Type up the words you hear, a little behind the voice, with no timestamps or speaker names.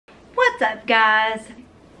What's up, guys?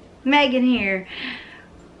 Megan here.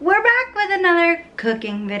 We're back with another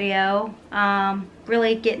cooking video.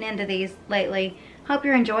 Really getting into these lately. Hope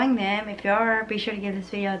you're enjoying them. If you are, be sure to give this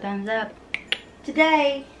video a thumbs up.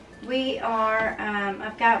 Today we are,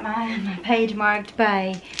 I've got my page marked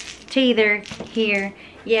by teether here.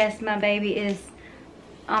 Yes, my baby is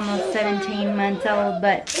almost 17 months old,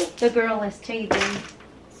 but the girl is teething.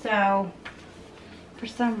 So for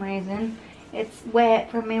some reason it's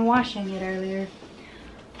wet from me washing it earlier.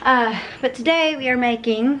 But today we are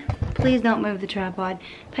making, please don't move the tripod.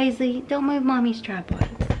 Paisley, don't move mommy's tripod.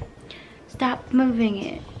 Stop moving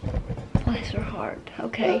it. Bless her heart.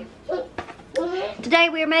 Okay. Today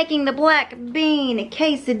we are making the black bean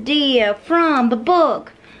quesadilla from the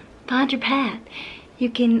book Find Your Path. You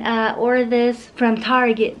can order this from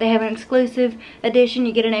Target. They have an exclusive edition.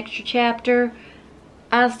 You get an extra chapter.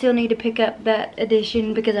 I still need to pick up that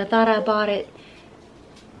edition because I thought I bought it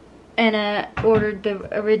and I ordered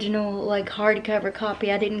the original like hardcover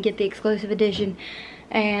copy. I didn't get the exclusive edition,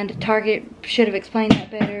 and Target should have explained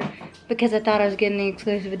that better because I thought I was getting the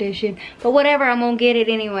exclusive edition. But whatever, I'm gonna get it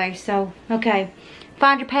anyway. So okay,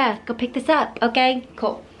 Find Your Path. Go pick this up. Okay,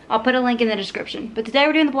 cool. I'll put a link in the description. But today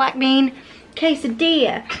we're doing the black bean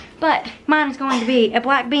quesadilla, but mine is going to be a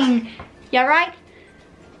black bean. Y'all right?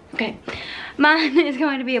 Okay, mine is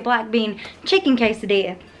going to be a black bean chicken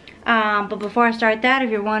quesadilla. But before I start that, if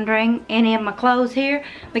you're wondering, any of my clothes here,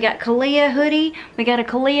 we got Kalia hoodie, we got a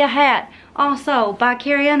Kalia hat, also by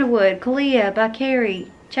Carrie Underwood, Kalia by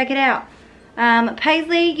Carrie, check it out.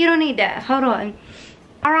 Paisley, you don't need that, hold on.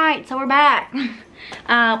 Alright, so we're back.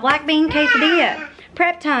 Black bean quesadilla.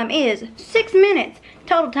 Prep time is 6 minutes,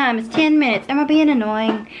 total time is 10 minutes. Am I being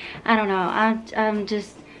annoying? I don't know, I'm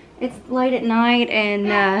just, it's late at night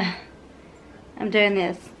and I'm doing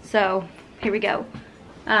this, so here we go.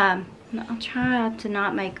 I'll try to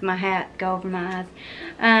not make my hat go over my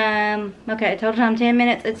eyes. Okay, total time 10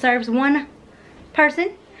 minutes. It serves one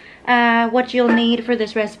person. What you'll need for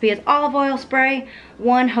this recipe is olive oil spray,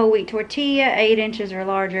 1 whole wheat tortilla, 8 inches or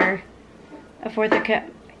larger, a 1/4 cup.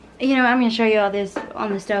 You know, I'm going to show you all this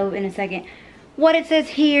on the stove in a second. What it says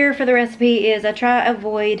here for the recipe is I try to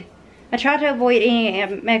avoid any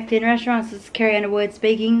Mexican restaurants. This is Carrie Underwood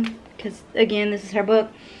speaking, because again, this is her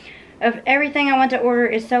book. Of everything I want to order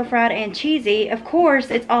is so fried and cheesy. Of course,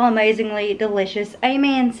 it's all amazingly delicious.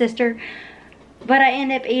 Amen, sister. But I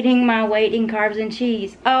end up eating my weight in carbs and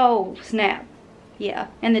cheese. Oh, snap. Yeah,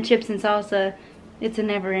 and the chips and salsa, it's a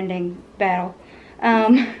never-ending battle.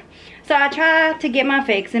 So I try to get my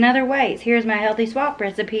fix in other ways. Here's my healthy swap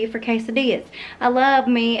recipe for quesadillas. I love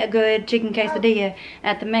me a good chicken quesadilla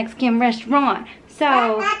at the Mexican restaurant.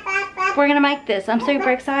 So we're gonna make this. I'm super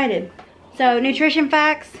excited. So nutrition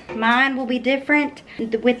facts, mine will be different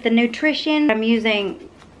with the nutrition. I'm using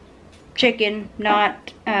chicken,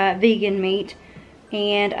 not vegan meat.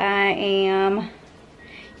 And I am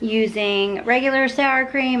using regular sour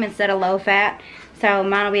cream instead of low fat. So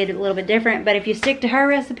mine will be a little bit different. But if you stick to her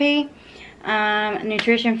recipe,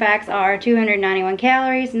 nutrition facts are 291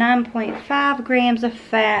 calories, 9.5 grams of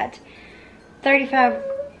fat,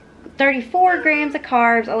 34 grams of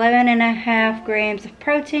carbs, 11.5 grams of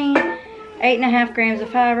protein, 8.5 grams of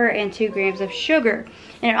fiber, and 2 grams of sugar.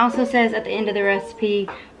 And it also says at the end of the recipe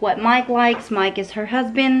what Mike likes. Mike is her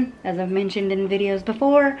husband, as I've mentioned in videos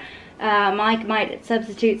before. Mike might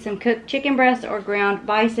substitute some cooked chicken breast or ground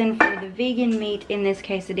bison for the vegan meat in this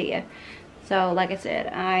quesadilla. So like I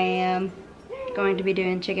said, I am going to be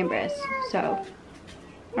doing chicken breast. So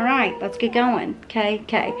alright, let's get going.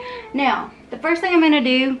 Okay. Now, the first thing I'm going to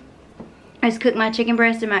do is cook my chicken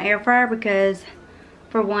breast in my air fryer because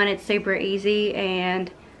for one, it's super easy,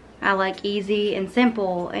 and I like easy and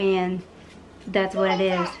simple, and that's what it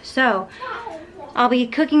is. So I'll be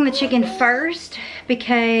cooking the chicken first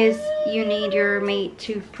because you need your meat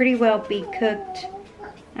to pretty well be cooked,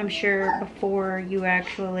 I'm sure, before you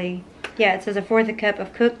actually, yeah, it says a 1/4 cup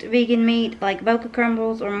of cooked vegan meat like Boca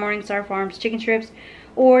crumbles or Morningstar Farms chicken strips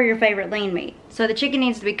or your favorite lean meat. So the chicken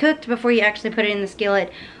needs to be cooked before you actually put it in the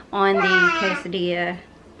skillet on the quesadilla,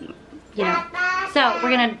 you know. So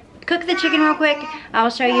we're gonna cook the chicken real quick. I'll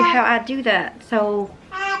show you how I do that. So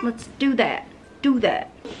let's do that.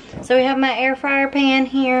 So we have my air fryer pan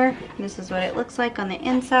here. This is what it looks like on the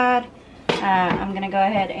inside. I'm gonna go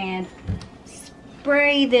ahead and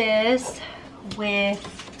spray this with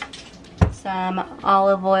some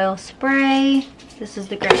olive oil spray. This is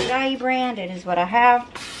the Great Value brand. It is what I have.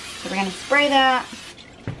 So we're gonna spray that.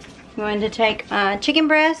 I'm going to take chicken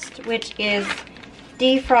breast, which is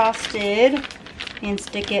defrosted, and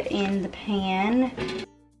stick it in the pan.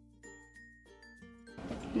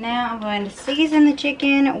 Now I'm going to season the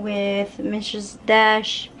chicken with Mrs.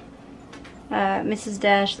 Dash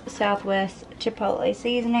Southwest Chipotle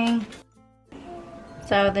seasoning.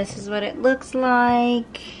 So this is what it looks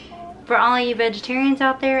like. For all of you vegetarians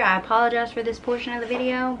out there, I apologize for this portion of the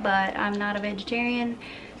video, but I'm not a vegetarian.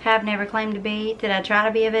 Have never claimed to be. Did I try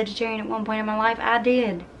to be a vegetarian at one point in my life? I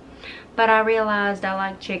did. But I realized I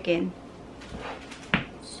like chicken.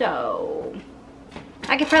 So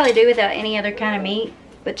I could probably do without any other kind of meat.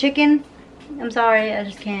 But chicken, I'm sorry, I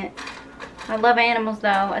just can't. I love animals though.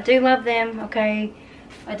 I do love them, okay?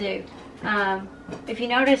 I do. If you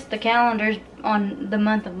notice, the calendar's on the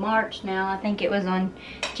month of March now. I think it was on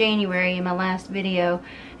January in my last video,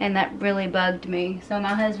 and that really bugged me. So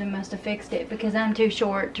my husband must have fixed it because I'm too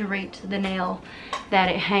short to reach the nail that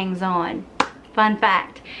it hangs on. Fun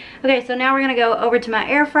fact. Okay, so now we're gonna go over to my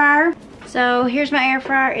air fryer. So here's my air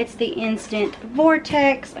fryer. It's the Instant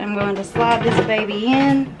Vortex. I'm going to slide this baby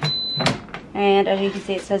in. And as you can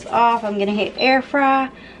see, it says off. I'm gonna hit air fry,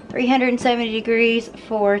 370 degrees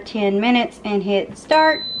for 10 minutes and hit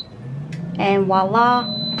start. And voila,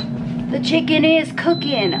 the chicken is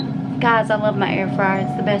cooking. Guys, I love my air fryer.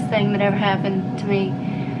 It's the best thing that ever happened to me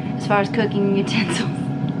as far as cooking utensils.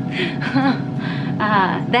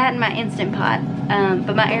 That and my Instant Pot.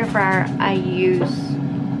 But my air fryer, I use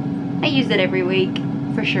it every week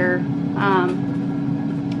for sure.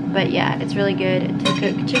 But yeah, it's really good to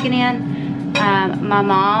cook chicken in. My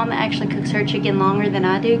mom actually cooks her chicken longer than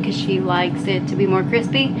I do because she likes it to be more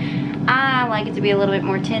crispy. I like it to be a little bit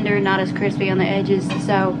more tender, not as crispy on the edges,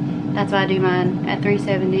 so that's why I do mine at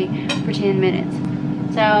 370 for 10 minutes.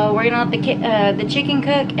 So we're gonna let the chicken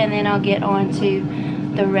cook, and then I'll get on to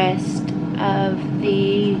the rest of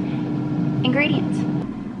the ingredients.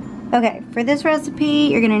 Okay, for this recipe,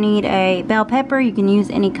 you're gonna need a bell pepper. You can use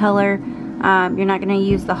any color. You're not gonna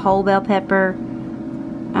use the whole bell pepper.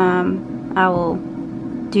 I will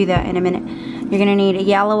do that in a minute. You're gonna need a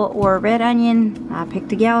yellow or red onion. I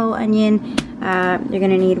picked a yellow onion. You're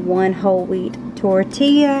gonna need 1 whole wheat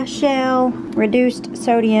tortilla shell, reduced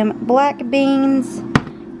sodium black beans.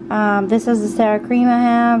 This is the sour cream I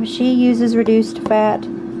have. She uses reduced fat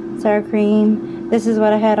sour cream. This is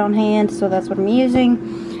what I had on hand, so that's what I'm using.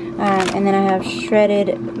 And then I have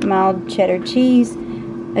shredded mild cheddar cheese.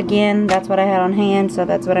 Again, that's what I had on hand, so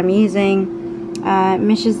that's what I'm using.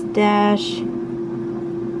 Mrs. Dash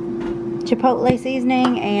Chipotle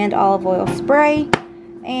seasoning and olive oil spray.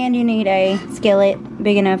 And you need a skillet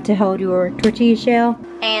big enough to hold your tortilla shell.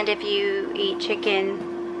 And if you eat chicken,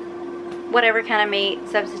 whatever kind of meat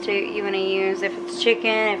substitute you want to use, if it's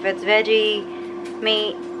chicken, if it's veggie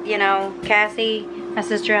meat, you know, Cassie, my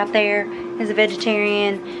sister out there, is a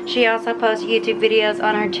vegetarian. She also posts YouTube videos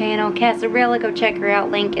on her channel, Cassarella. Go check her out.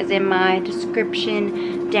 Link is in my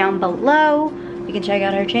description down below. You can check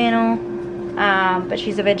out her channel. But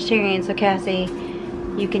she's a vegetarian, so Cassie,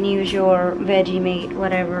 you can use your veggie meat,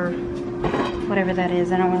 whatever that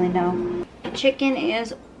is. I don't really know. The chicken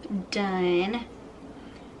is done.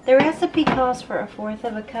 The recipe calls for 1/4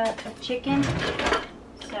 of a cup of chicken.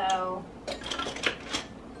 So,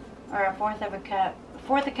 or 1/4 of a cup,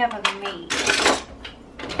 1/4 a cup of meat.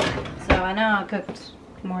 So I know I cooked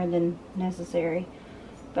more than necessary.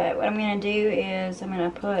 But what I'm going to do is I'm going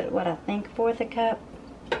to put what I think 1/4 a cup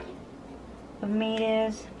of meat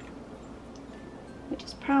is, which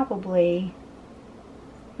is probably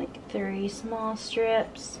like 3 small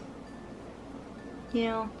strips, you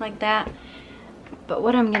know, like that. But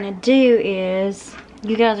what I'm going to do is,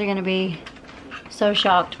 you guys are going to be so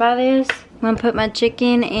shocked by this. I'm going to put my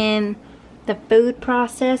chicken in the food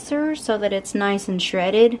processor so that it's nice and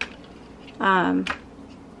shredded.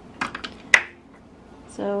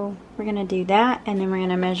 So we're gonna do that, and then we're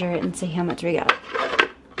gonna measure it and see how much we got.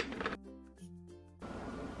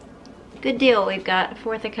 Good deal. We've got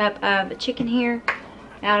 1/4 a cup of chicken here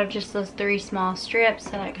out of just those 3 small strips,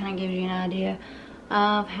 so that kind of gives you an idea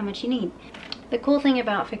of how much you need. The cool thing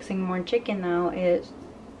about fixing more chicken though is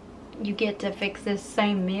you get to fix this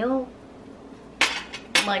same meal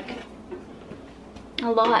like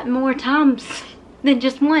a lot more times than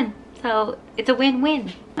just one. So it's a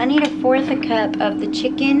win-win. I need 1/4 a cup of the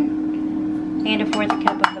chicken and 1/4 a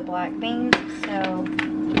cup of the black beans. So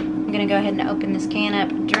I'm gonna go ahead and open this can up,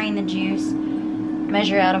 drain the juice,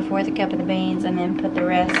 measure out 1/4 a cup of the beans, and then put the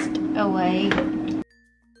rest away.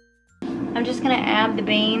 I'm just gonna add the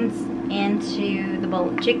beans into the bowl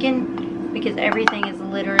of chicken because everything is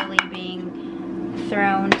literally being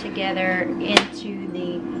thrown together into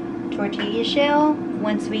the tortilla shell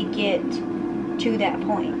once we get to that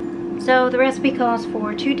point. So the recipe calls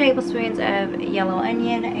for 2 tablespoons of yellow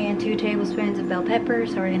onion and 2 tablespoons of bell pepper,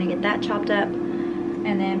 so we're gonna get that chopped up.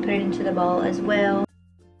 and then put it into the bowl as well.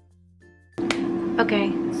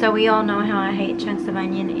 Okay, so we all know how I hate chunks of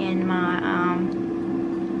onion in my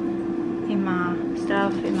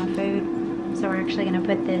stuff, in my food. So we're actually gonna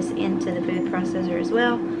put this into the food processor as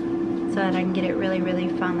well, so that I can get it really, really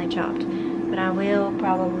finely chopped. But I will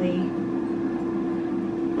probably,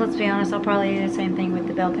 let's be honest, I'll probably do the same thing with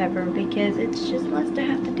the bell pepper because it's just less to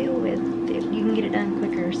have to deal with. You can get it done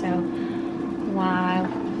quicker, so why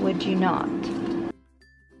would you not?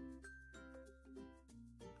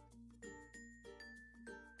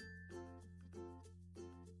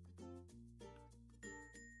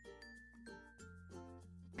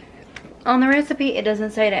 On the recipe, it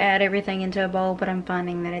doesn't say to add everything into a bowl, but I'm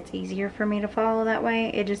finding that it's easier for me to follow that way.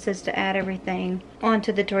 It just says to add everything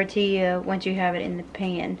onto the tortilla once you have it in the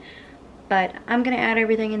pan. But I'm going to add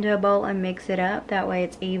everything into a bowl and mix it up. That way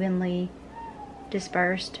it's evenly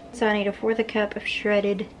dispersed. So I need a 1/4 cup of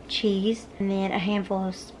shredded cheese, and then a handful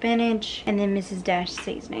of spinach, and then Mrs. Dash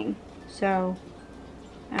seasoning. So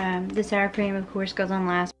the sour cream, of course, goes on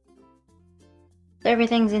last.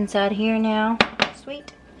 Everything's inside here now.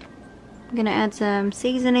 Sweet. I'm gonna add some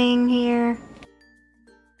seasoning here.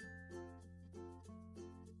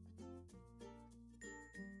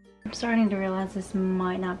 I'm starting to realize this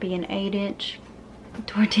might not be an 8-inch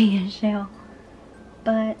tortilla shell,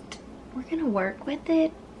 but we're gonna work with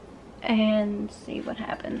it and see what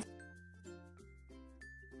happens.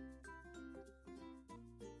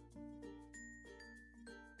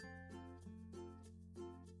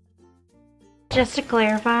 Just to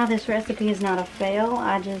clarify, this recipe is not a fail.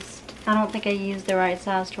 I don't think I used the right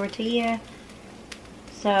size tortilla,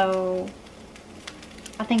 so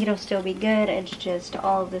I think it'll still be good. It's just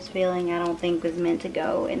all of this filling I don't think was meant to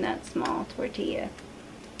go in that small tortilla.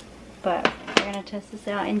 But we're gonna test this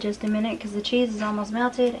out in just a minute because the cheese is almost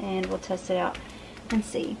melted, and we'll test it out and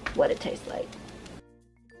see what it tastes like.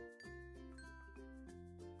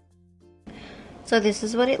 So this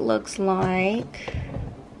is what it looks like.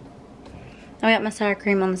 I got my sour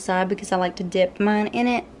cream on the side because I like to dip mine in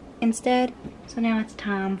it instead. So now it's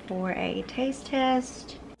time for a taste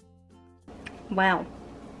test. Wow.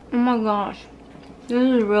 Oh my gosh. This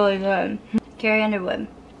is really good. Carrie Underwood,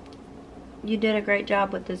 you did a great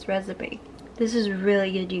job with this recipe. This is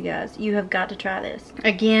really good, you guys. You have got to try this.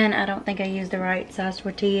 Again, I don't think I used the right size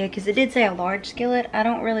tortilla because it did say a large skillet. I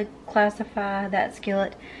don't really classify that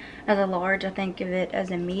skillet as a large. I think of it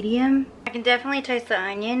as a medium. I can definitely taste the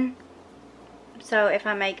onion. So if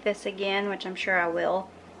I make this again, which I'm sure I will,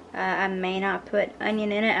 I may not put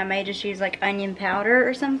onion in it. I may just use like onion powder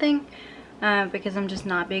or something because I'm just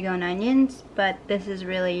not big on onions. But this is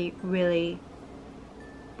really, really,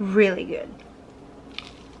 really good.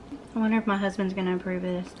 I wonder if my husband's gonna approve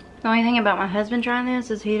of this. The only thing about my husband trying this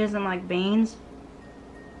is he doesn't like beans.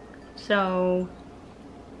 So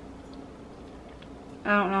I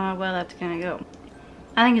don't know how well that's gonna go.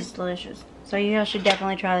 I think it's delicious. So you guys should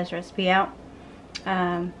definitely try this recipe out.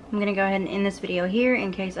 I'm gonna go ahead and end this video here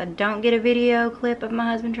in case I don't get a video clip of my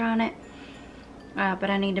husband trying it. But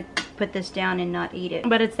I need to put this down and not eat it.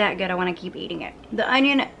 But it's that good, I want to keep eating it. The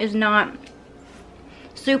onion is not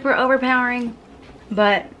super overpowering,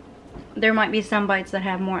 but there might be some bites that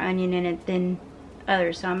have more onion in it than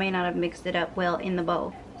others, so I may not have mixed it up well in the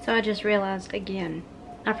bowl. So I just realized again,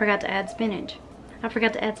 I forgot to add spinach. I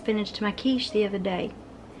forgot to add spinach to my quiche the other day.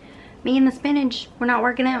 Me and the spinach, we're not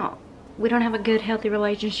working out. We don't have a good, healthy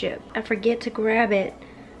relationship. I forget to grab it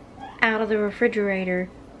out of the refrigerator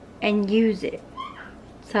and use it.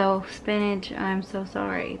 So, spinach, I'm so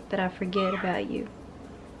sorry that I forget about you.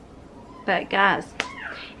 But guys,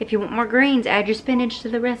 if you want more greens, add your spinach to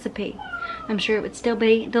the recipe. I'm sure it would still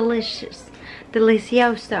be delicious.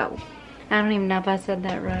 Delicioso. I don't even know if I said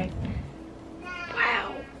that right.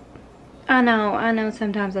 Wow. I know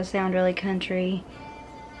sometimes I sound really country.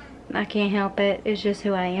 I can't help it. It's just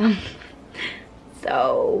who I am.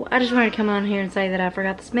 So, I just wanted to come on here and say that I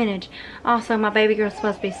forgot the spinach. Also, my baby girl's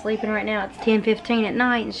supposed to be sleeping right now. It's 10:15 at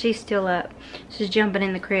night and she's still up. She's jumping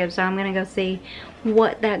in the crib, so I'm going to go see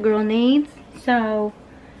what that girl needs. So,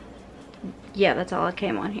 yeah, that's all I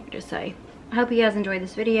came on here to say. I hope you guys enjoyed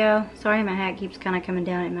this video. Sorry, my hat keeps kind of coming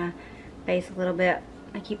down in my face a little bit.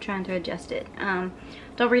 I keep trying to adjust it.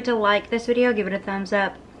 Don't forget to like this video, give it a thumbs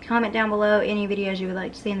up. Comment down below any videos you would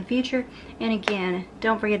like to see in the future. And again,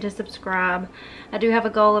 don't forget to subscribe. I do have a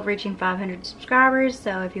goal of reaching 500 subscribers,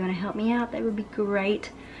 so if you want to help me out, that would be great.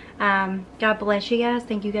 God bless you guys.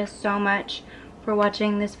 Thank you guys so much for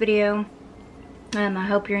watching this video. I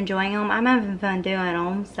hope you're enjoying them. I'm having fun doing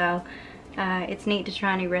them, so it's neat to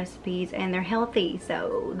try new recipes, and they're healthy,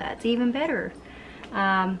 so that's even better.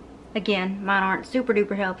 Again, mine aren't super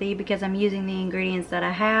duper healthy because I'm using the ingredients that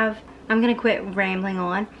I have. I'm gonna quit rambling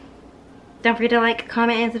on. Don't forget to like,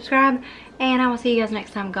 comment, and subscribe. And I will see you guys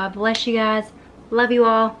next time. God bless you guys. Love you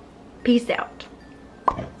all. Peace out.